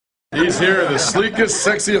These here are the sleekest,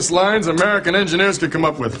 sexiest lines American engineers could come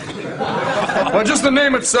up with. Well, just the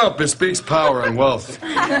name itself bespeaks power and wealth.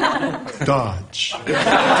 Dodge.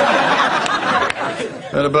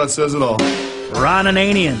 That about says it all. Ron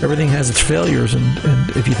Ananian. Everything has its failures, and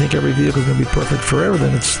if you think every vehicle is going to be perfect forever,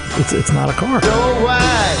 then it's not a car. So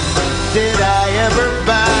why did I ever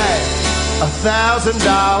buy $1,000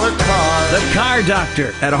 car? The Car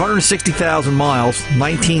Doctor. At 160,000 miles,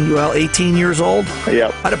 18 years old.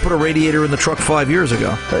 Yep. I'd have put a radiator in the truck 5 years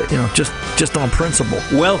ago. Just on principle.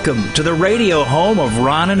 Welcome to the radio home of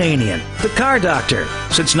Ron Ananian, the Car Doctor.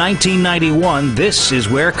 Since 1991, this is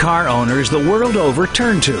where car owners the world over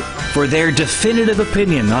turn to for their definitive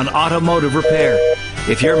opinion on automotive repair.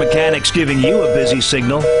 If your mechanic's giving you a busy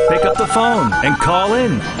signal, pick up the phone and call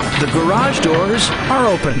in. The garage doors are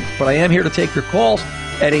open. But I am here to take your calls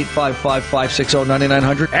at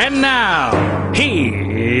 855-560-9900. And now, here's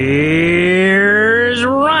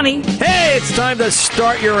Ronnie. Hey, it's time to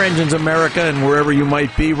start your engines, America, and wherever you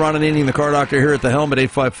might be. Ron Ananian, the Car Doctor, here at the helm at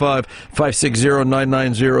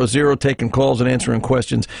 855-560-9900, taking calls and answering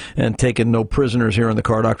questions and taking no prisoners here on the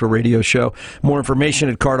Car Doctor radio show. More information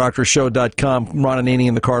at cardoctorshow.com. Ron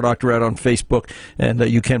Ananian, the Car Doctor, out on Facebook, and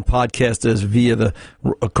you can podcast us via the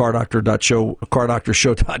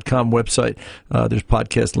cardoctorshow.com website. There's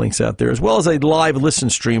podcast links out there, as well as a live listen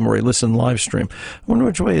stream or a listen live stream. I wonder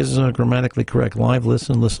which way is grammatically correct. Live,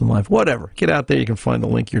 listen live. Whatever. Get out there. You can find the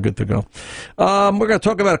link. You're good to go. We're going to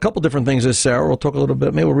talk about a couple different things this hour. We'll talk a little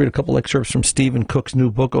bit. Maybe we'll read a couple excerpts from Stephen Cook's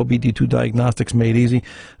new book, OBD2 Diagnostics Made Easy,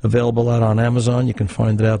 available out on Amazon. You can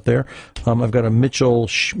find it out there. I've got a Mitchell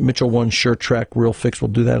 1 Shirt Track Real Fix.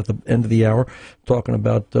 We'll do that at the end of the hour, talking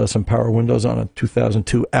about some power windows on a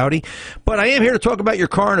 2002 Audi. But I am here to talk about your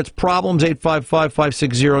car and its problems,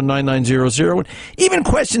 855-560-9900, and even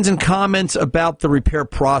questions and comments about the repair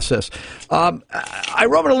process. I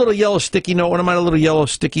wrote in a little yellow sticky note. One of my little yellow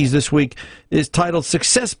stickies this week is titled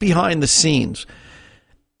Success Behind the Scenes.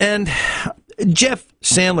 And Jeff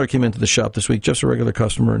Sandler came into the shop this week, just a regular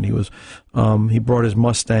customer, and he brought his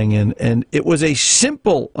Mustang in, and it was a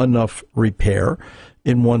simple enough repair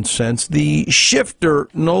in one sense. The shifter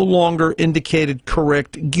no longer indicated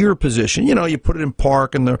correct gear position. You put it in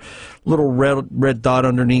park, and the little red dot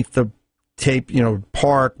underneath the tape,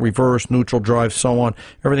 park, reverse, neutral, drive, so on.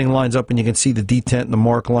 Everything lines up, and you can see the detent and the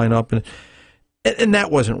mark line up, and that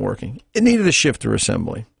wasn't working. It needed a shifter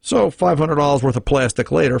assembly. So $500 worth of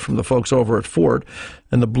plastic later from the folks over at Ford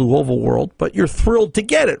and the Blue Oval World, but you're thrilled to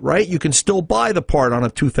get it, right? You can still buy the part on a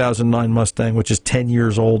 2009 Mustang, which is 10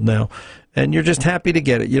 years old now, and you're just happy to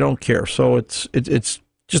get it. You don't care. So it's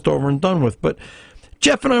just over and done with. But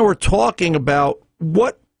Jeff and I were talking about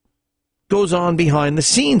what goes on behind the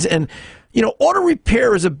scenes, and auto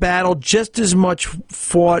repair is a battle just as much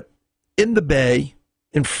fought in the bay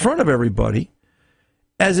in front of everybody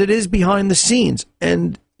as it is behind the scenes.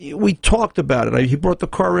 And we talked about it. He brought the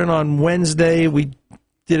car in on Wednesday. We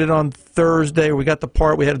did it on Thursday. We got the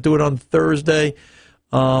part. We had to do it on Thursday.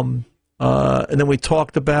 And then we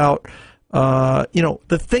talked about,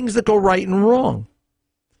 the things that go right and wrong.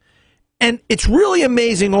 And it's really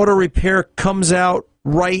amazing auto repair comes out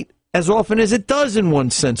right as often as it does in one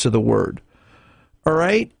sense of the word. All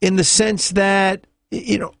right? In the sense that,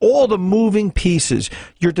 all the moving pieces,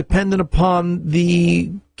 you're dependent upon the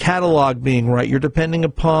catalog being right. You're depending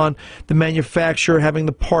upon the manufacturer having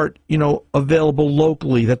the part, available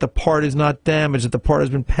locally, that the part is not damaged, that the part has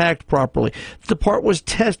been packed properly, that the part was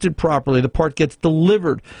tested properly, the part gets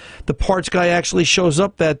delivered. The parts guy actually shows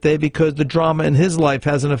up that day because the drama in his life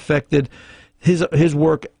hasn't affected his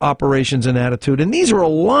work operations and attitude. And these are a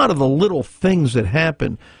lot of the little things that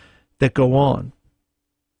happen that go on.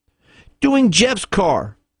 Doing Jeff's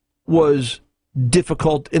car was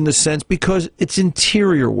difficult in the sense because it's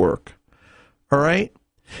interior work, all right?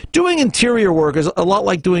 Doing interior work is a lot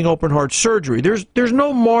like doing open heart surgery. There's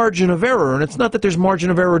no margin of error, and it's not that there's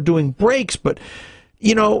margin of error doing brakes, but,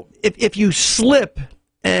 if you slip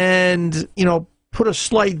and, put a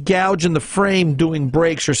slight gouge in the frame doing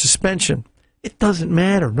brakes or suspension, it doesn't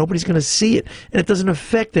matter. Nobody's going to see it, and it doesn't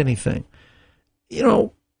affect anything.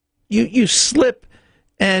 You slip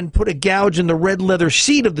and put a gouge in the red leather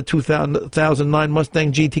seat of the 2009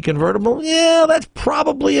 Mustang GT convertible, yeah, that's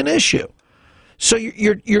probably an issue. So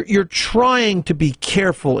you're trying to be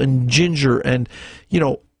careful and ginger and,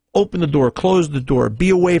 open the door, close the door,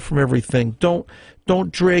 be away from everything. Don't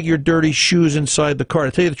drag your dirty shoes inside the car.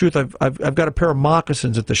 To tell you the truth, I've got a pair of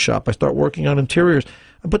moccasins at the shop. I start working on interiors.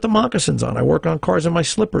 I put the moccasins on. I work on cars in my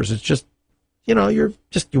slippers. It's just, you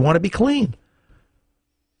want to be clean.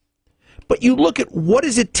 But you look at what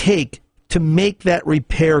does it take to make that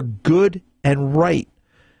repair good and right.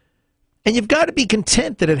 And you've got to be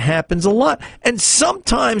content that it happens a lot. And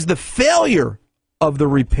sometimes the failure of the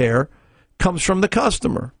repair comes from the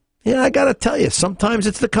customer. Yeah, I got to tell you, sometimes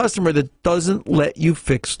it's the customer that doesn't let you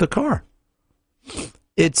fix the car.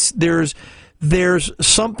 There's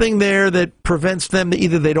something there that prevents them that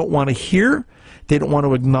either they don't want to hear, they don't want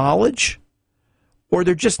to acknowledge, or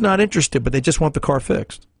they're just not interested, but they just want the car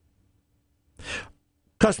fixed.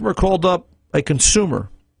 Customer called up a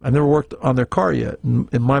consumer. I've never worked on their car yet.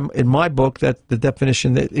 In my book, that the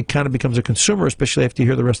definition that it kind of becomes a consumer, especially after you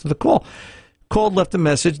hear the rest of the call. Called, left a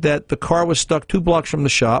message that the car was stuck 2 blocks from the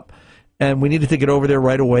shop, and we needed to get over there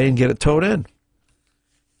right away and get it towed in.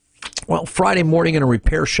 Well, Friday morning in a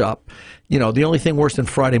repair shop, the only thing worse than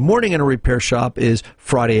Friday morning in a repair shop is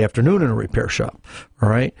Friday afternoon in a repair shop, all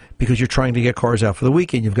right? Because you're trying to get cars out for the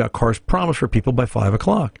weekend. You've got cars promised for people by 5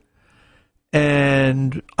 o'clock.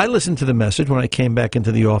 And I listened to the message when I came back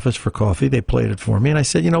into the office for coffee. They played it for me, and I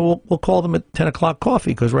said, we'll call them at 10 o'clock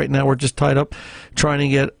coffee, because right now we're just tied up trying to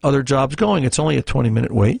get other jobs going. It's only a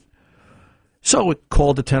 20-minute wait. So we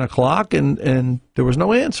called at 10 o'clock, and there was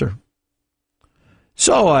no answer.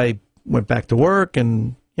 So I went back to work,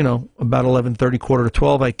 and, about 11:30, quarter to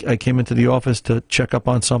 12, I came into the office to check up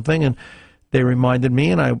on something, and they reminded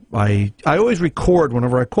me, and I always record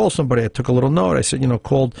whenever I call somebody. I took a little note. I said,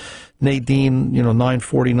 called Nadine,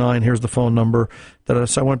 949, here's the phone number.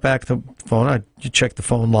 So I went back to the phone. I checked the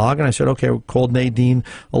phone log, and I said, okay, we called Nadine,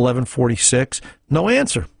 1146. No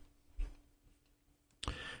answer.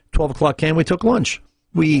 12 o'clock came, we took lunch.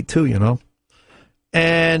 We eat too,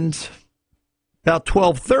 And about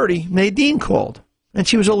 12:30, Nadine called, and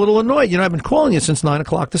she was a little annoyed. I've been calling you since 9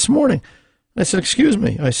 o'clock this morning. I said, excuse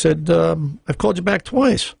me. I said, I've called you back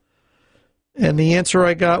twice. And the answer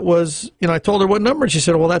I got was, I told her what number. And she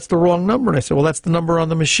said, well, that's the wrong number. And I said, well, that's the number on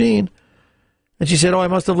the machine. And she said, oh, I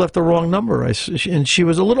must have left the wrong number. And she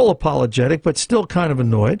was a little apologetic, but still kind of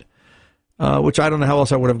annoyed, which I don't know how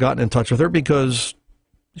else I would have gotten in touch with her, because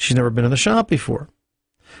she's never been in the shop before.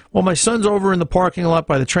 Well, my son's over in the parking lot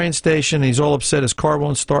by the train station. He's all upset. His car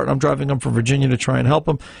won't start. I'm driving him from Virginia to try and help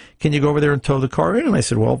him. Can you go over there and tow the car in? And I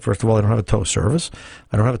said, well, first of all, I don't have a tow service.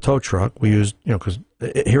 I don't have a tow truck. We use, because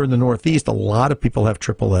here in the Northeast, a lot of people have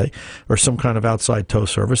AAA or some kind of outside tow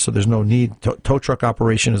service, so there's no need. Tow truck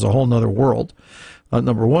operation is a whole nother world,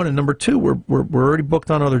 number one. And number two, we're already booked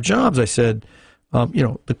on other jobs. I said,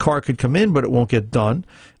 the car could come in, but it won't get done.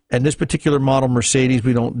 And this particular model Mercedes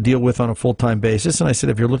we don't deal with on a full-time basis. And I said,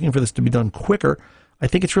 if you're looking for this to be done quicker, I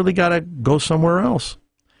think it's really got to go somewhere else.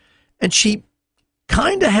 And she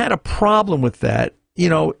kind of had a problem with that.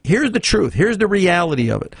 Here's the truth. Here's the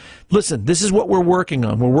reality of it. Listen, this is what we're working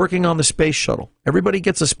on. We're working on the space shuttle. Everybody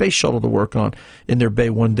gets a space shuttle to work on in their bay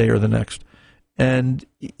one day or the next. And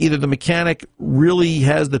either the mechanic really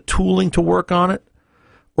has the tooling to work on it,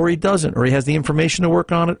 or he doesn't, or he has the information to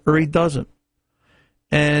work on it, or he doesn't.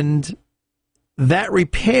 And that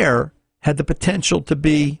repair had the potential to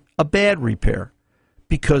be a bad repair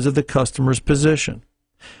because of the customer's position.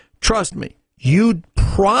 Trust me, you'd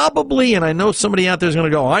probably, and I know somebody out there is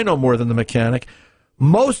going to go, I know more than the mechanic.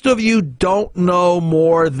 Most of you don't know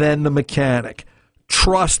more than the mechanic.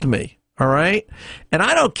 Trust me, all right? And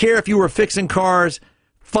I don't care if you were fixing cars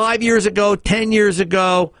 5 years ago, 10 years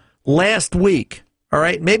ago, last week, all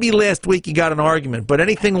right? Maybe last week you got an argument, but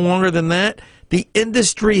anything longer than that, the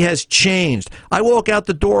industry has changed. I walk out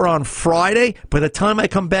the door on Friday. By the time I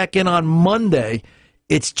come back in on Monday,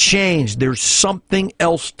 it's changed. There's something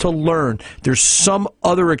else to learn. There's some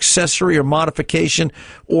other accessory or modification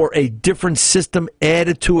or a different system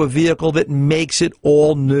added to a vehicle that makes it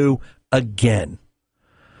all new again.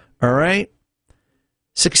 All right?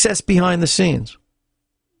 Success behind the scenes.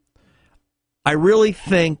 I really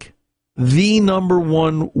think the number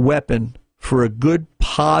one weapon for a good,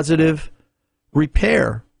 positive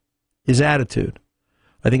repair is attitude.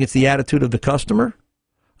 I think it's the attitude of the customer.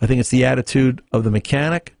 I think it's the attitude of the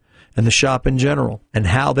mechanic and the shop in general and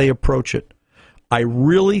how they approach it. I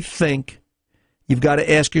really think you've got to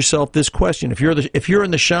ask yourself this question. If you're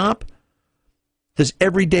in the shop, does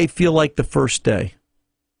every day feel like the first day?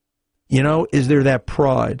 Is there that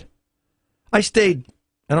pride? I stayed,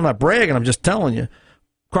 and I'm not bragging, I'm just telling you,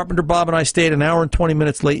 Carpenter Bob and I stayed an hour and 20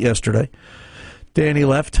 minutes late yesterday. Danny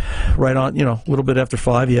left right on, a little bit after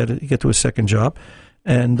 5. He had to get to his second job.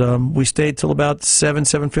 And we stayed till about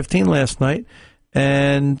 7:15 last night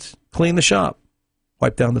and cleaned the shop.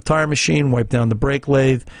 Wiped down the tire machine, wiped down the brake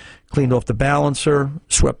lathe, cleaned off the balancer,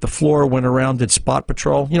 swept the floor, went around, did spot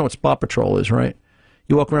patrol. You know what spot patrol is, right?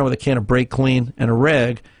 You walk around with a can of brake clean and a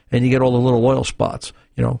rag, and you get all the little oil spots,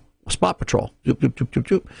 spot patrol. Zoop, zoop, zoop, zoop,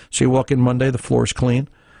 zoop. So you walk in Monday, the floor's clean.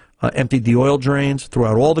 emptied the oil drains, threw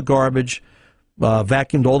out all the garbage,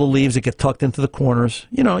 vacuumed all the leaves that get tucked into the corners.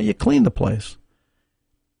 You clean the place.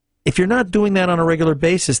 If you're not doing that on a regular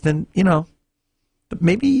basis, then,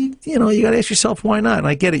 maybe, you got to ask yourself, why not? And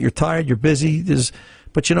I get it. You're tired. You're busy.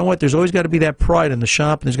 But you know what? There's always got to be that pride in the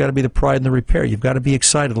shop, and there's got to be the pride in the repair. You've got to be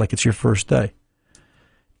excited like it's your first day.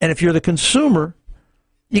 And if you're the consumer,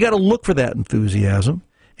 you got to look for that enthusiasm,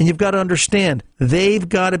 and you've got to understand they've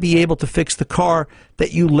got to be able to fix the car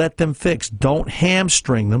that you let them fix. Don't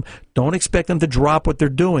hamstring them. Don't expect them to drop what they're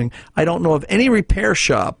doing. I don't know of any repair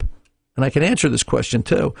shop, and I can answer this question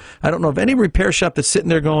too. I don't know of any repair shop that's sitting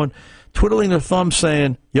there going, twiddling their thumbs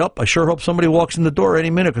saying, yup, I sure hope somebody walks in the door any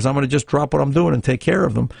minute because I'm going to just drop what I'm doing and take care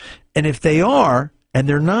of them. And if they are, and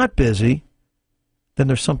they're not busy, then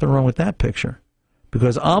there's something wrong with that picture.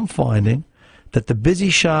 Because I'm finding that the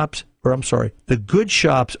good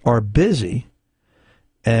shops are busy,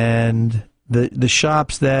 and the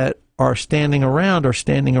shops that are standing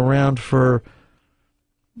around for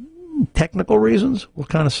technical reasons. We'll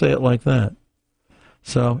kind of say it like that.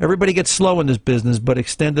 So everybody gets slow in this business, but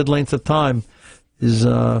extended length of time is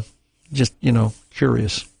just,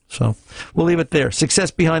 curious. So we'll leave it there. Success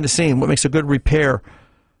behind the scene. What makes a good repair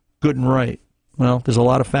good and right? Well, there's a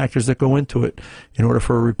lot of factors that go into it in order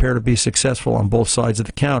for a repair to be successful on both sides of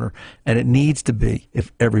the counter, and it needs to be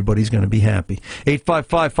if everybody's going to be happy.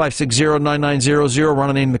 855-560-9900.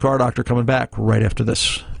 Ron Ananian, the Car Doctor, coming back right after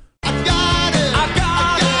this.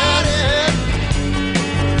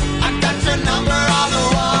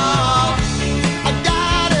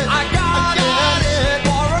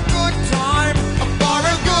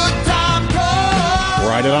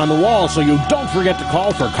 Write it on the wall so you don't forget to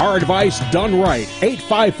call for car advice done right.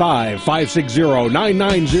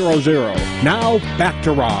 855-560-9900. Now, back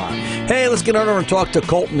to Ron. Hey, let's get over and talk to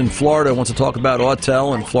Colton in Florida. Wants to talk about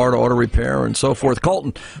Autel and Florida Auto Repair and so forth.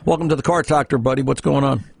 Colton, welcome to the Car Doctor, buddy. What's going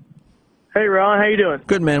on? Hey, Ron. How you doing?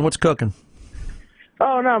 Good, man. What's cooking?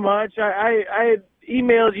 Oh, not much. I had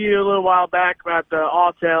emailed you a little while back about the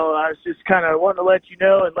Autel. I was just kind of wanting to let you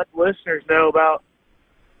know and let the listeners know about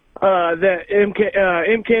the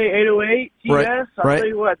MK808 TS. Right, I'll tell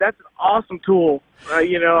you what, that's an awesome tool. I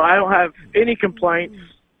don't have any complaints,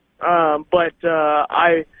 but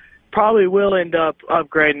I probably will end up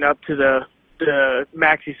upgrading up to the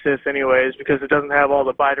MaxiSys anyways because it doesn't have all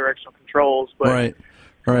the bidirectional controls. But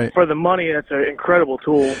Right. For the money, that's an incredible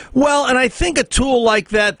tool. Well, and I think a tool like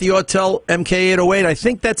that, the Autel MK808, I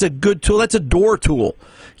think that's a good tool. That's a door tool.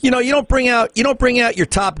 You don't bring out your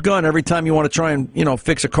Top Gun every time you want to try and,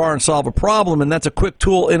 fix a car and solve a problem, and that's a quick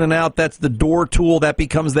tool in and out. That's the door tool. That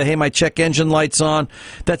becomes the, hey, my check engine light's on.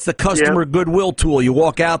 That's the customer goodwill tool. You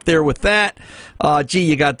walk out there with that.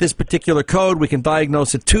 You got this particular code. We can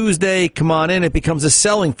diagnose it Tuesday. Come on in. It becomes a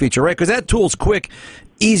selling feature, right? Because that tool's quick,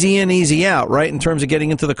 easy in, easy out, right, in terms of getting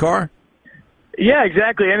into the car? Yeah,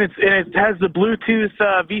 exactly. And it has the Bluetooth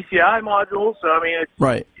VCI module, so, I mean, it's,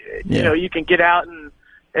 right. Yeah. You can get out and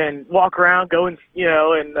walk around, go and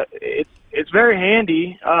and it's very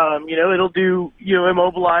handy. It'll do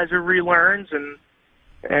immobilizer relearns and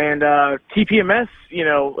TPMS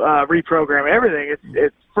reprogram everything.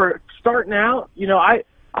 It's for starting out.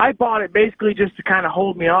 I bought it basically just to kind of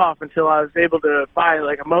hold me off until I was able to buy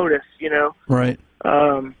like a Modus. Right.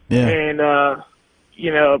 But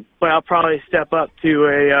I'll probably step up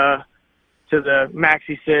to the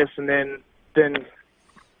MaxiSys and then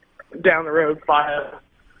down the road buy a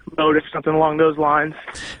Modus, something along those lines.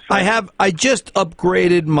 So. I just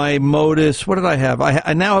upgraded my Modus. What did I have?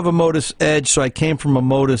 I now have a Modus Edge, so I came from a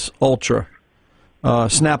Modus Ultra.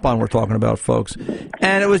 Snap-on we're talking about, folks.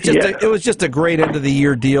 And it was just a great end of the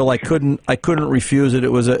year deal. I couldn't refuse it.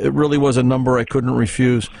 It really was a number I couldn't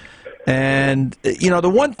refuse. And the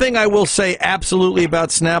one thing I will say absolutely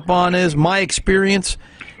about Snap-on is my experience.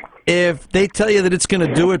 If they tell you that it's going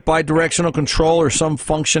to do it by directional control or some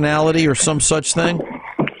functionality or some such thing,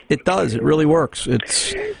 it does. It really works.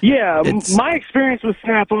 My experience with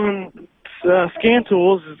Snap-on scan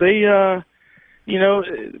tools is they,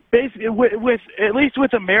 basically with at least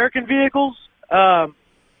with American vehicles,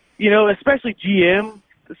 especially GM,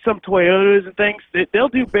 some Toyotas and things, they'll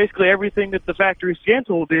do basically everything that the factory scan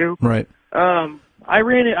tool will do. Right. I've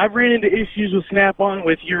ran into issues with Snap-on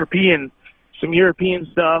with some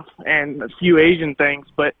European stuff and a few Asian things,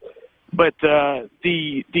 but the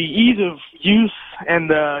ease of use and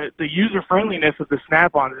the user friendliness of the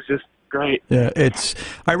Snap-on is just great. Yeah,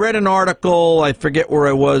 I read an article, I forget where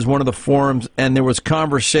I was, one of the forums, and there was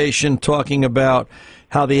conversation talking about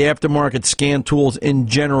how the aftermarket scan tools in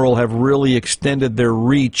general have really extended their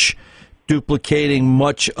reach, duplicating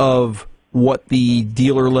much of what the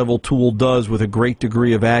dealer-level tool does with a great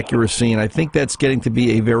degree of accuracy, and I think that's getting to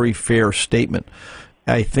be a very fair statement.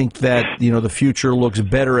 I think that the future looks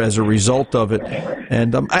better as a result of it,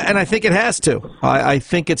 and I think it has to. I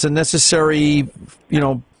think it's a necessary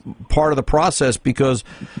part of the process because,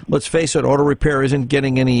 let's face it, auto repair isn't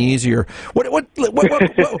getting any easier.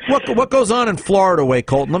 What goes on in Florida way,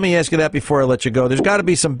 Colton? Let me ask you that before I let you go. There's got to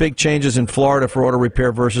be some big changes in Florida for auto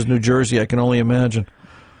repair versus New Jersey. I can only imagine.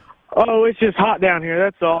 Oh, it's just hot down here.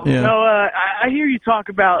 That's all. Yeah. No, I hear you talk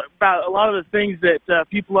about a lot of the things that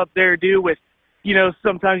people up there do with,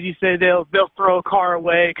 sometimes you say they'll throw a car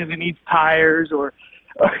away because it needs tires or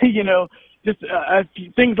just a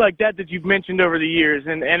few things like that you've mentioned over the years,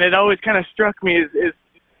 and it always kind of struck me as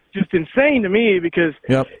just insane to me because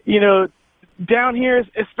Yep. Down here,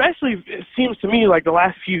 especially, it seems to me like the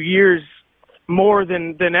last few years more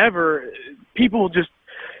than ever, people just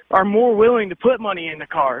are more willing to put money into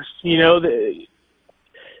cars. They'll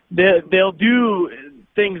do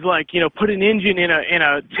things like put an engine in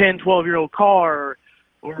a 10, 12-year-old car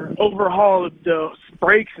or overhaul the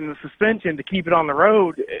brakes and the suspension to keep it on the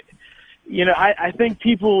road. I think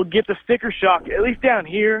people get the sticker shock, at least down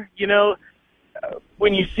here,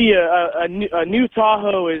 when you see a new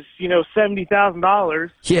Tahoe is,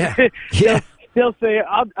 $70,000. Yeah, yeah. They'll say,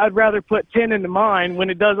 I'd rather put 10 into mine when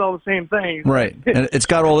it does all the same things. Right, and it's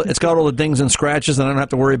got all the dings and scratches, and I don't have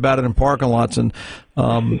to worry about it in parking lots. And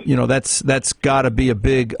that's got to be a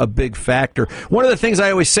big factor. One of the things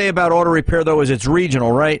I always say about auto repair, though, is it's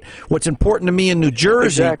regional. Right, what's important to me in New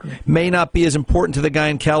Jersey may not be as important to the guy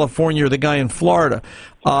in California or the guy in Florida.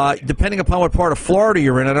 Depending upon what part of Florida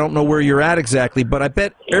you're in, I don't know where you're at exactly, but I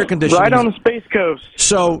bet air conditioning right on the Space Coast.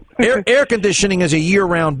 So air conditioning is a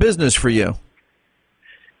year-round business for you.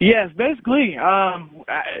 Yes, basically.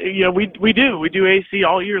 We do AC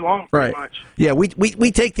all year long, pretty much. Yeah,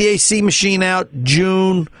 we take the AC machine out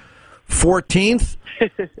June 14th,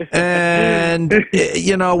 and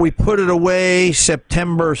we put it away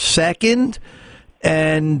September 2nd.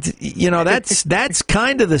 And that's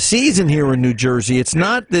kind of the season here in New Jersey. It's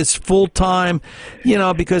not this full time,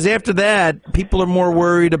 because after that, people are more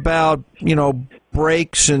worried about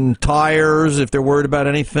brakes and tires if they're worried about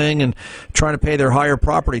anything, and trying to pay their higher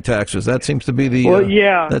property taxes. That seems to be the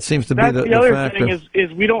That seems to be the other factor. thing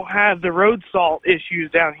is we don't have the road salt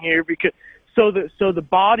issues down here because so the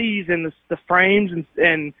bodies and the frames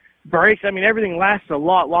and brakes. I mean, everything lasts a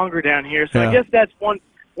lot longer down here. So I guess that's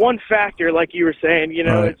one factor, like you were saying.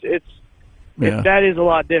 That is a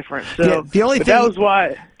lot different. So the only thing that was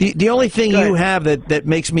why the only thing you have that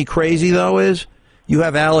makes me crazy though is you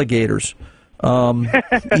have alligators.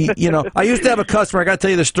 I used to have a customer. I got to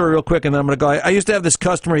tell you this story real quick, and then I'm going to go. I used to have this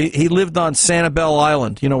customer. He lived on Sanibel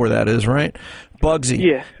Island. You know where that is, right? Bugsy.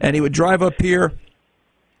 Yeah. And he would drive up here.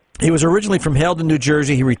 He was originally from Haledon, New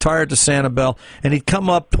Jersey. He retired to Sanibel, and he'd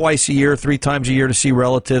come up twice a year, 3 times a year to see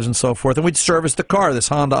relatives and so forth. And we'd service the car, this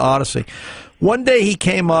Honda Odyssey. One day he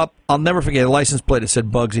came up. I'll never forget. A license plate that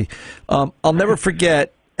said Bugsy. I'll never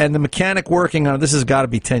forget. And the mechanic working on it, this has got to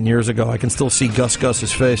be 10 years ago. I can still see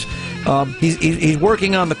Gus's face. He's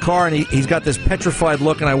working on the car, and he's got this petrified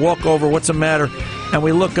look, and I walk over, what's the matter? And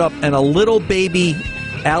we look up, and a little baby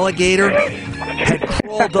alligator had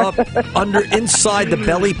crawled up inside the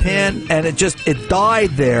belly pan, and it died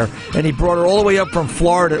there. And he brought her all the way up from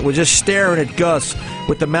Florida. It was just staring at Gus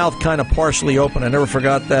with the mouth kind of partially open. I never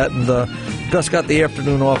forgot that. And Gus got the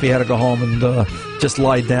afternoon off. He had to go home and just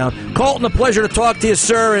lie down. Colton, a pleasure to talk to you,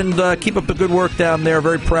 sir, and keep up the good work down there.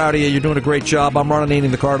 Very proud of you. You're doing a great job. I'm Ron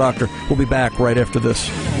Ananian, the Car Doctor. We'll be back right after this.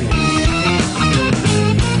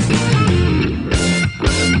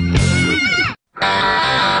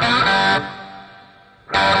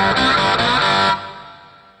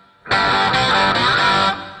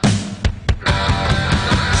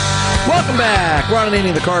 Welcome back. Ron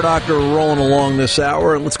Ananian, the Car Doctor, rolling along this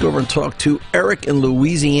hour. Let's go over and talk to Eric in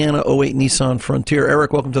Louisiana, 08 Nissan Frontier.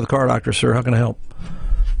 Eric, welcome to the Car Doctor, sir. How can I help?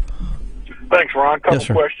 Thanks, Ron.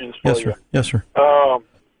 Couple questions for you. Yes, sir.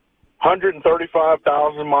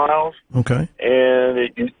 135,000 miles. Okay.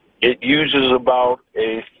 And it uses about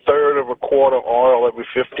a third of a quart of oil every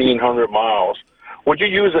 1,500 miles. Would you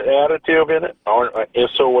use an additive in it? Or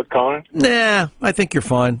if so, what kind? Nah, I think you're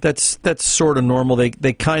fine. That's sort of normal.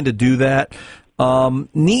 They kind of do that.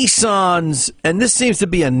 Nissans, and this seems to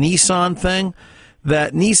be a Nissan thing,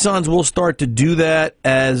 that Nissans will start to do that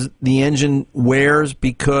as the engine wears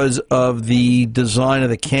because of the design of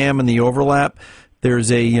the cam and the overlap.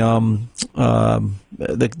 There's a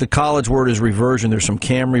the college word is reversion. There's some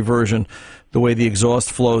cam reversion, the way the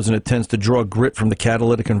exhaust flows, and it tends to draw grit from the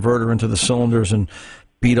catalytic converter into the cylinders, and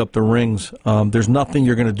beat up the rings. There's nothing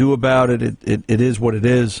you're going to do about it. It is what it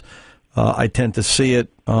is. I tend to see it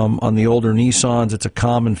on the older Nissans. It's a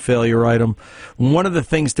common failure item. One of the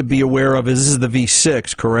things to be aware of is this is the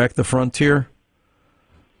V6, correct? The Frontier?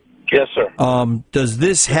 Yes, sir. Does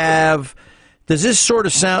this sort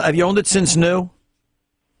of sound, have you owned it since new?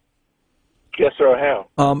 Yes, sir, I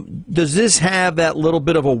have. Does this have that little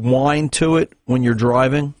bit of a whine to it when you're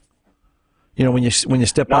driving? You know, when you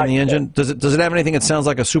step on the engine? Does it have anything that sounds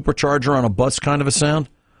like a supercharger on a bus kind of a sound?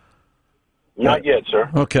 Not yet, sir.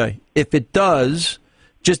 Okay. If it does,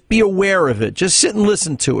 just be aware of it. Just sit and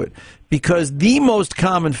listen to it. Because the most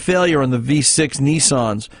common failure on the V6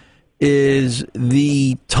 Nissans is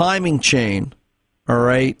the timing chain, all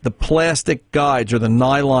right? The plastic guides or the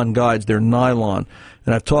nylon guides, they're nylon.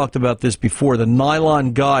 And I've talked about this before. The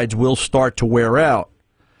nylon guides will start to wear out.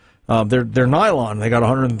 They're nylon. They got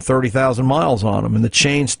 130,000 miles on them. And the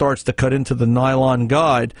chain starts to cut into the nylon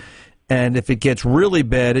guide. And if it gets really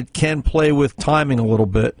bad, it can play with timing a little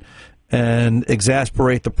bit and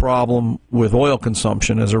exasperate the problem with oil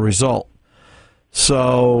consumption as a result.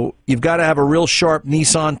 So you've got to have a real sharp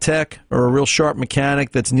Nissan tech or a real sharp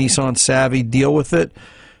mechanic that's Nissan savvy deal with it.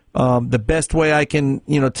 The best way I can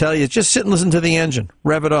tell you is just sit and listen to the engine.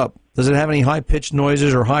 Rev it up. Does it have any high-pitched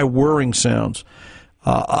noises or high whirring sounds?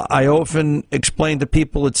 I often explain to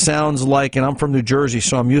people it sounds like, and I'm from New Jersey,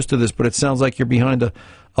 so I'm used to this, but it sounds like you're behind a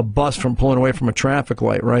bus from pulling away from a traffic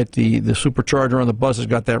light, right? The supercharger on the bus has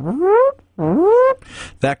got that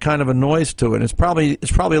kind of a noise to it. It's probably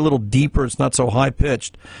a little deeper. It's not so high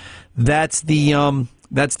pitched. That's the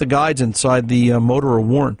guides inside the motor are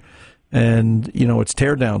worn, and it's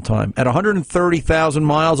teardown time. At 130,000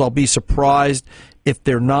 miles, I'll be surprised if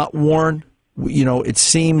they're not worn. It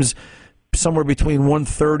seems somewhere between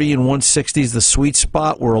 130 and 160 is the sweet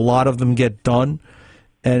spot where a lot of them get done.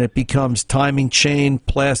 And it becomes timing chain,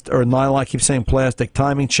 plastic, or nylon. I keep saying plastic.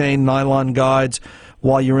 Timing chain, nylon guides.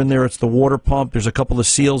 While you're in there, it's the water pump. There's a couple of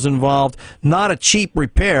seals involved. Not a cheap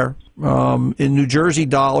repair. In New Jersey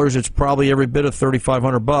dollars, it's probably every bit of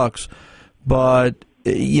 $3,500. But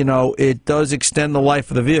it does extend the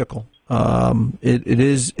life of the vehicle. It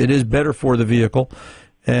is better for the vehicle.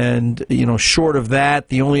 And short of that,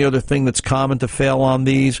 the only other thing that's common to fail on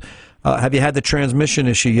these. Have you had the transmission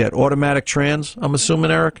issue yet? Automatic trans, I'm assuming,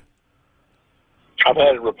 Eric? I've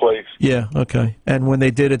had it replaced. Yeah, okay. And when they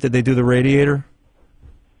did it, did they do the radiator?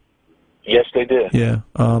 Yes, they did. Yeah,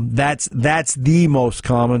 that's the most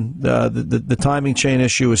common. The timing chain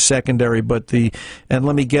issue is secondary, but and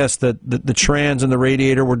let me guess that the trans and the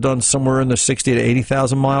radiator were done somewhere in the 60 to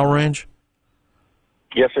 80,000 mile range.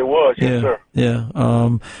 Yes, it was. Yes, sir. Yeah.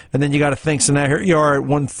 And then you got to think, so now here you are at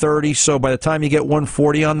 130, so by the time you get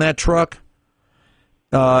 140 on that truck,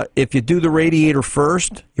 if you do the radiator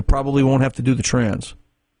first, you probably won't have to do the trans.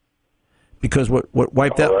 Because what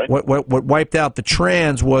wiped out the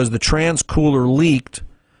trans was the trans cooler leaked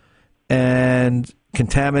and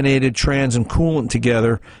contaminated trans and coolant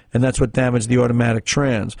together, and that's what damaged the automatic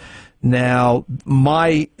trans. Now,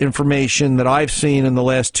 my information that I've seen in the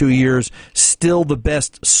last 2 years, still the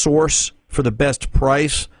best source for the best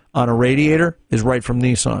price on a radiator is right from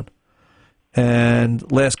Nissan.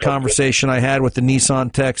 And last conversation I had with the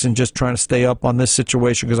Nissan techs and just trying to stay up on this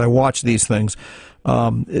situation because I watch these things,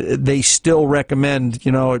 they still recommend,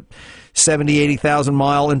 at 70, 80,000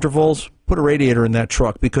 mile intervals, put a radiator in that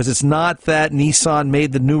truck because it's not that Nissan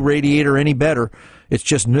made the new radiator any better. It's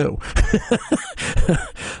just new.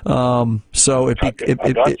 So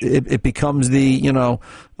it becomes the,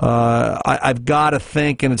 I've got to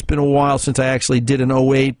think, and it's been a while since I actually did an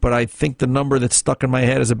 08, but I think the number that's stuck in my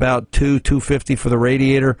head is about $250 for the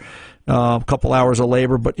radiator, a couple hours of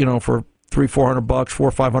labor, but, for $300-400,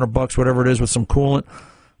 $400-500, whatever it is with some coolant.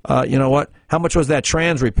 You know what? How much was that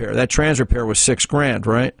trans repair? That trans repair was $6,000,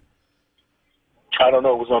 right? I don't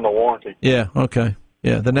know. It was under warranty. Yeah, okay.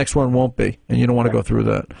 Yeah, the next one won't be, and you don't want to go through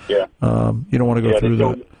that. Yeah. You don't want to go through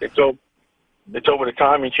that. It's over the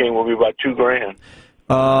timing chain will be about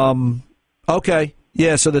 $2,000. Okay.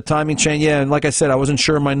 Yeah, so the timing chain, yeah, and like I said, I wasn't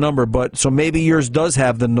sure of my number, but so maybe yours does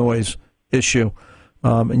have the noise issue,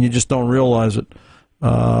 and you just don't realize it.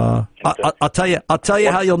 I'll tell you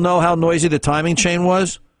how you'll know how noisy the timing chain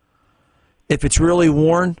was. If it's really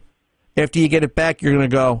worn, after you get it back, you're going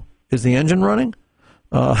to go, is the engine running?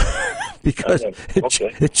 Because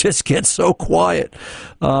it just gets so quiet.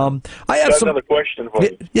 I have another question for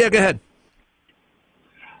you. Yeah, go ahead.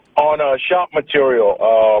 On shop material,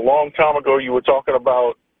 a long time ago you were talking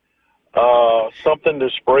about something to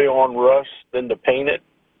spray on rust, then to paint it.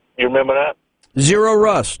 You remember that? Zero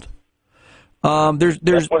rust.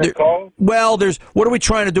 That's what it's called? Well, what are we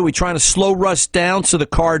trying to do? We trying to slow rust down so the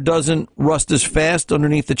car doesn't rust as fast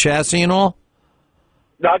underneath the chassis and all?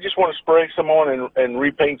 No, I just want to spray some on and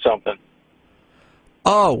repaint something.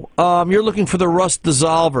 Oh, you're looking for the rust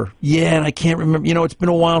dissolver. Yeah, and I can't remember. You know, it's been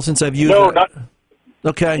a while since I've used it. No, not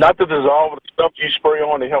okay. Not the dissolver, the stuff you spray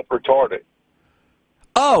on to help retard it.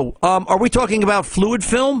 Oh, are we talking about fluid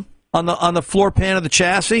film on the floor pan of the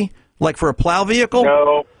chassis, like for a plow vehicle?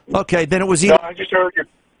 No. Okay, then it was No, either. I just heard you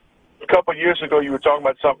a couple of years ago. You were talking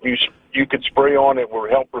about something you could spray on it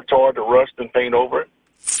would help retard the rust and paint over it.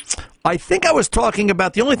 I think I was talking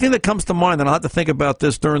about the only thing that comes to mind, and I'll have to think about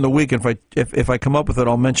this during the week. If I come up with it,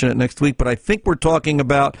 I'll mention it next week. But I think we're talking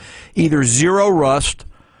about either Zero Rust,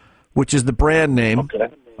 which is the brand name. Okay.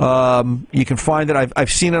 You can find it.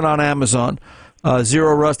 I've seen it on Amazon.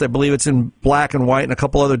 Zero Rust. I believe it's in black and white and a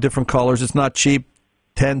couple other different colors. It's not cheap.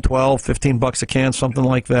 10, 12, 15 bucks a can, something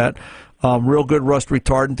like that. Real good rust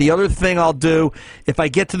retardant. The other thing I'll do, if I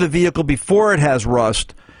get to the vehicle before it has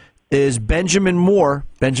rust, is Benjamin Moore,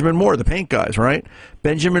 the paint guys, right?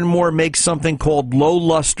 Benjamin Moore makes something called low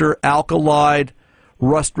luster alkali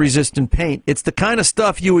rust-resistant paint. It's the kind of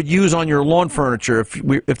stuff you would use on your lawn furniture if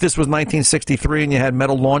this was 1963 and you had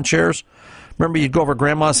metal lawn chairs. Remember, you'd go over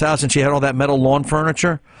Grandma's house and she had all that metal lawn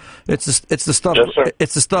furniture. It's the stuff. Yes, sir.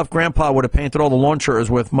 It's the stuff Grandpa would have painted all the lawn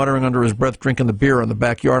chairs with, muttering under his breath, drinking the beer in the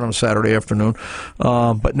backyard on a Saturday afternoon.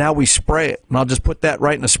 But now we spray it, and I'll just put that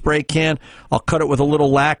right in a spray can. I'll cut it with a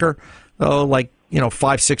little lacquer,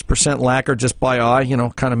 5-6% lacquer just by eye.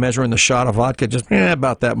 Kind of measuring the shot of vodka, just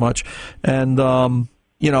about that much, and.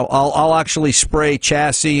 I'll actually spray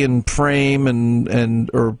chassis and frame and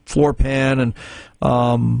or floor pan and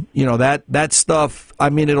that stuff.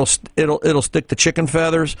 I mean, it'll stick to chicken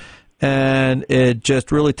feathers, and it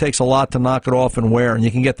just really takes a lot to knock it off and wear. And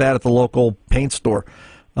you can get that at the local paint store.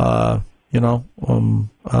 Benjamin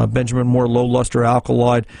Moore Low Luster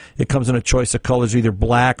Alkali. It comes in a choice of colors, either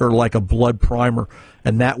black or like a blood primer,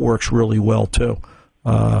 and that works really well too.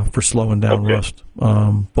 For slowing down rust.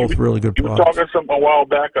 Both really good products. You were talking a while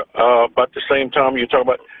back about the same time you were talking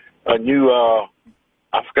about a new, I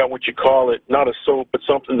forgot what you call it, not a soap, but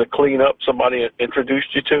something to clean up somebody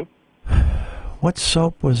introduced you to? What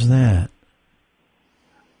soap was that?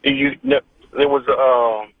 There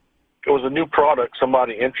was a new product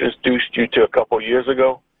somebody introduced you to a couple of years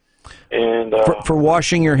ago. And for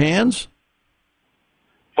washing your hands?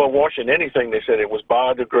 For washing anything, they said it was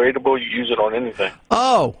biodegradable. You use it on anything.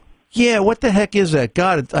 Oh, yeah. What the heck is that?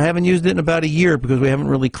 God, I haven't used it in about a year because we haven't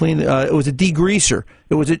really cleaned it. It was a degreaser.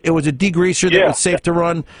 It was a degreaser that was safe to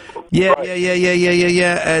run. Yeah, right.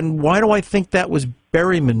 Yeah. And why do I think that was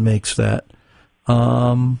Berryman makes that?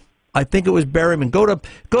 I think it was Berryman. Go to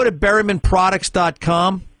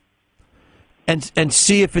berrymanproducts.com and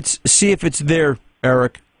see if it's there,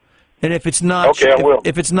 Eric. And if it's not, okay, I will.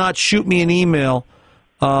 If it's not, shoot me an email.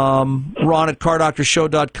 Ron at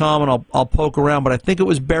cardoctorshow.com, and I'll poke around, but I think it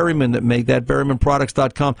was Berryman that made that,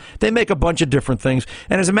 berrymanproducts.com. They make a bunch of different things,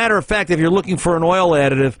 and as a matter of fact, if you're looking for an oil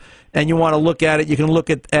additive and you want to look at it, you can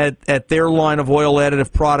look at their line of oil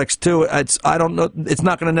additive products too. I don't know, it's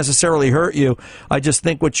not going to necessarily hurt you. I just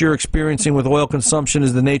think what you're experiencing with oil consumption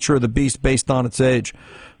is the nature of the beast based on its age.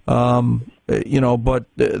 But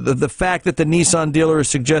the fact that the Nissan dealer is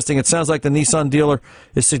suggesting, it sounds like the Nissan dealer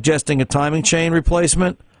is suggesting a timing chain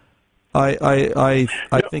replacement. I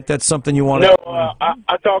think that's something you want to. No,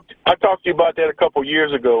 I talked to you about that a couple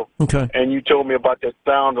years ago. Okay. And you told me about that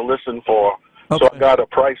sound to listen for. Okay. So I got a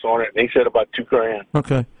price on it, and they said about $2,000.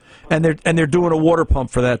 Okay. And they're doing a water pump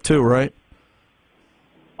for that too, right?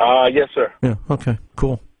 Yes, sir. Yeah. Okay.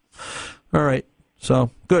 Cool. All right.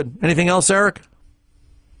 So good. Anything else, Eric?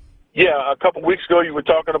 Yeah, a couple weeks ago you were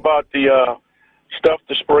talking about the stuff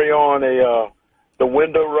to spray on the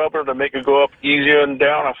window rubber to make it go up easier and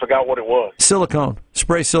down. I forgot what it was. Silicone.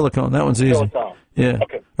 Spray silicone. That one's easy. Silicone. Yeah.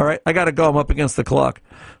 Okay. All right. I got to go. I'm up against the clock.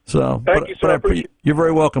 So, Thank you, sir. You're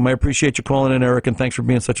very welcome. I appreciate you calling in, Eric, and thanks for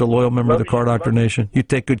being such a loyal member of the Car Doctor Nation. You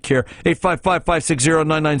take good care.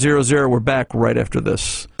 855-560-9900. We're back right after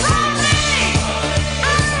this.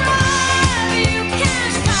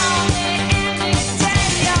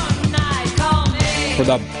 For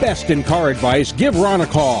the best in car advice, give Ron a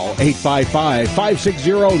call,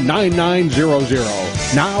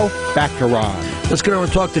 855-560-9900. Now, back to Ron. Let's get over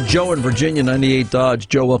and talk to Joe in Virginia, 98 Dodge.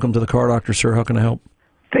 Joe, welcome to the Car Doctor, sir. How can I help?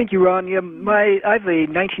 Thank you, Ron. Yeah, I have a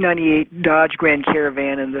 1998 Dodge Grand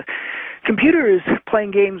Caravan, and the computer is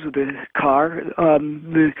playing games with the car.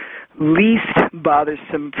 The least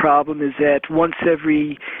bothersome problem is that once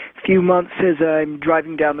every few months as I'm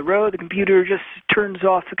driving down the road, the computer just turns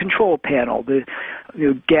off the control panel. The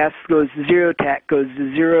gas goes to zero, tach goes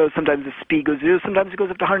to zero, sometimes the speed goes to zero, sometimes it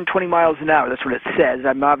goes up to 120 miles an hour. That's what it says.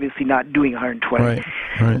 I'm obviously not doing 120.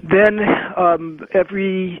 Right. Then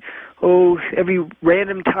every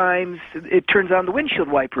random times it turns on the windshield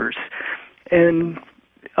wipers and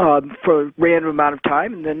for a random amount of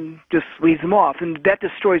time, and then just leaves them off. And that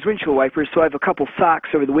destroys windshield wipers, so I have a couple socks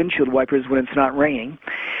over the windshield wipers when it's not raining.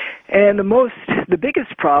 And the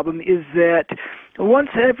biggest problem is that once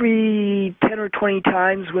every 10 or 20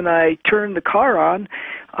 times when I turn the car on,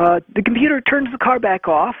 the computer turns the car back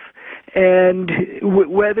off, and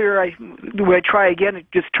when I try again, it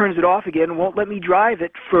just turns it off again and won't let me drive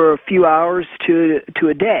it for a few hours to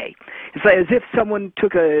a day. It's like as if someone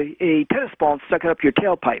took a tennis ball and stuck it up your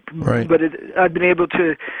tailpipe. Right. But I've been able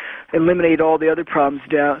to eliminate all the other problems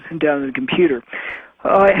down in the computer.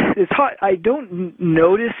 It's hard. I don't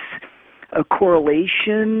notice a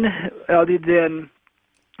correlation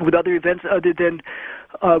with other events other than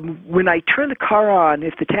when I turn the car on,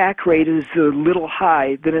 if the tach rate is a little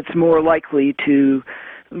high, then the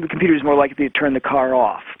computer is more likely to turn the car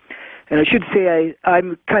off. And I should say I'm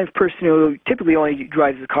the kind of person who typically only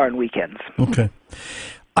drives the car on weekends. Okay.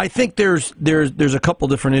 I think there's a couple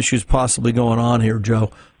different issues possibly going on here,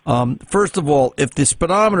 Joe. First of all, if the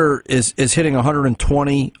speedometer is hitting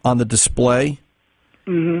 120 on the display,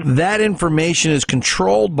 that information is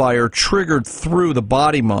controlled by or triggered through the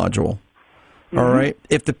body module. All right.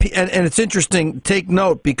 If and it's interesting. Take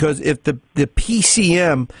note because if the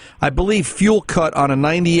PCM, I believe fuel cut on a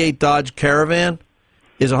 '98 Dodge Caravan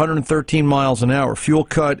is 113 miles an hour. Fuel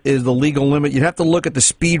cut is the legal limit. You'd have to look at the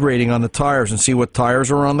speed rating on the tires and see what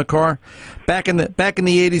tires are on the car. Back in the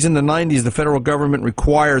 80s and the 90s, the federal government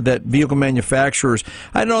required that vehicle manufacturers,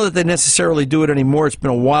 I don't know that they necessarily do it anymore. It's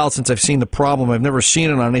been a while since I've seen the problem. I've never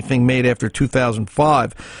seen it on anything made after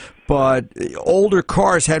 2005. But older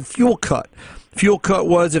cars had fuel cut. Fuel cut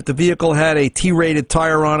was if the vehicle had a T-rated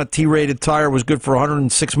tire on it, T-rated tire was good for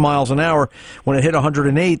 106 miles an hour. When it hit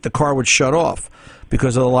 108, the car would shut off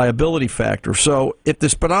because of the liability factor. So if the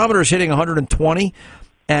speedometer is hitting 120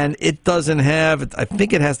 and it doesn't have, I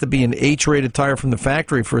think it has to be an H-rated tire from the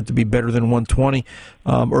factory for it to be better than 120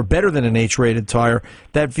 or better than an H-rated tire,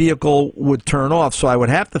 that vehicle would turn off. So I would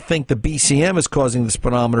have to think the BCM is causing the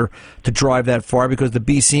speedometer to drive that far because the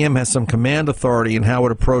BCM has some command authority in how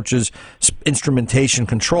it approaches instrumentation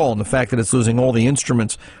control. And the fact that it's losing all the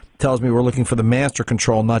instruments tells me we're looking for the master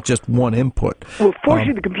control, not just one input. Well,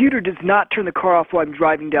 fortunately, the computer does not turn the car off while I'm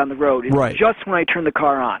driving down the road. It's just when I turn the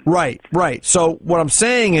car on. Right. So what I'm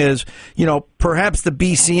saying is, perhaps the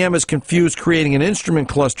BCM is confused, creating an instrument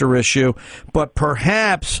cluster issue, but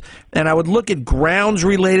perhaps, and I would look at grounds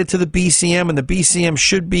related to the BCM, and the BCM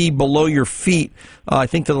should be below your feet, I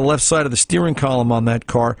think to the left side of the steering column on that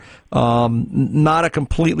car. Not a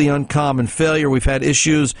completely uncommon failure. We've had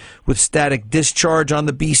issues with static discharge on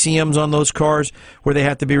the BCMs on those cars where they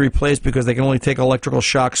have to be replaced because they can only take electrical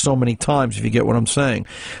shocks so many times, if you get what I'm saying.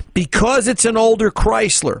 Because it's an older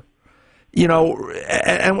Chrysler,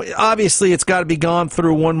 and obviously it's got to be gone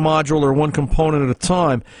through one module or one component at a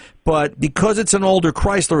time, but because it's an older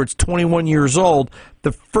Chrysler, it's 21 years old,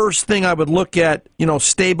 the first thing I would look at,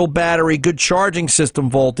 stable battery, good charging system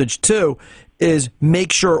voltage too, is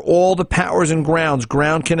make sure all the powers and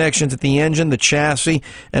ground connections at the engine, the chassis,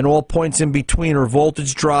 and all points in between are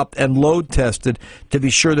voltage dropped and load tested to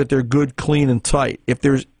be sure that they're good, clean, and tight. If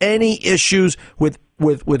there's any issues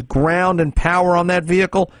with ground and power on that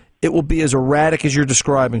vehicle, it will be as erratic as you're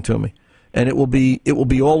describing to me, and it will be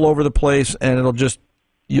all over the place, and it'll just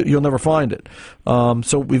you'll never find it.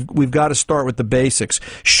 So we've got to start with the basics.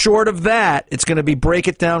 Short of that, it's going to be break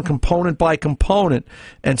it down component by component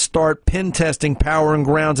and start pin testing power and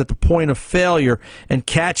grounds at the point of failure and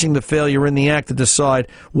catching the failure in the act to decide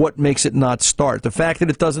what makes it not start. The fact that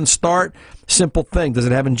it doesn't start, simple thing. Does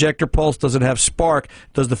it have injector pulse? Does it have spark?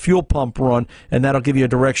 Does the fuel pump run? And that'll give you a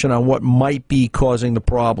direction on what might be causing the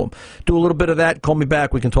problem. Do a little bit of that. Call me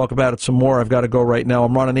back. We can talk about it some more. I've got to go right now.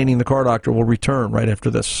 I'm Ron Ananian, the Car Doctor. We'll return right after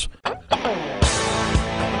this.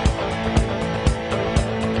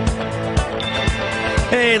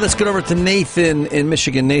 Hey, let's get over to Nathan in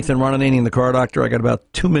Michigan. Nathan, Ron Ananian, the Car Doctor. I got about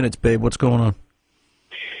 2 minutes, babe. What's going on?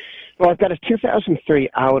 Well, I've got a 2003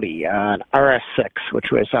 Audi, an RS6,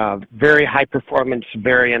 which was a very high-performance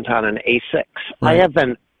variant on an A6. I have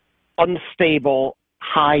an unstable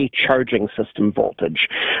high charging system voltage.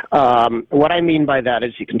 What I mean by that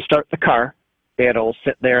is you can start the car. It'll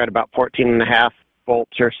sit there at about 14.5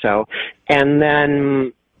 volts or so. And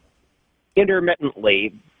then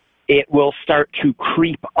intermittently, it will start to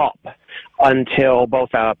creep up until both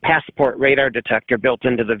a passport radar detector built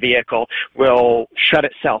into the vehicle will shut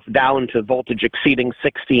itself down to voltage exceeding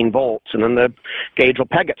 16 volts, and then the gauge will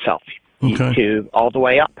peg itself to all the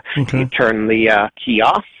way up. Okay. You turn the key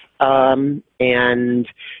off, and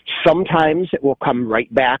sometimes it will come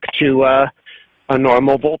right back to a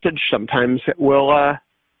normal voltage. Sometimes it will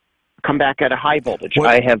come back at a high voltage. What?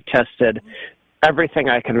 I have tested everything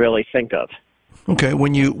I can really think of. Okay,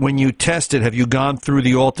 when you test it, have you gone through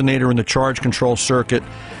the alternator and the charge control circuit,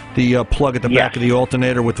 the plug at the back of the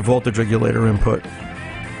alternator with the voltage regulator input?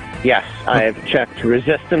 Yes, I've checked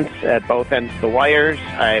resistance at both ends of the wires.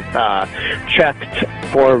 I've checked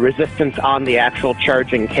for resistance on the actual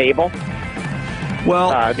charging cable. Well,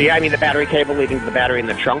 the battery cable leading to the battery in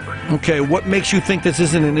the trunk. Okay, what makes you think this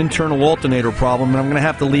isn't an internal alternator problem? And I'm going to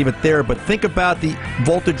have to leave it there, but think about the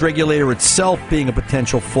voltage regulator itself being a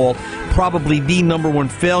potential fault. Probably the number one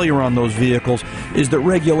failure on those vehicles is the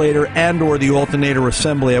regulator and or the alternator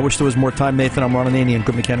assembly. I wish there was more time, Nathan. I'm Ron Ananian.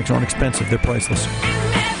 Good mechanics aren't expensive. They're priceless.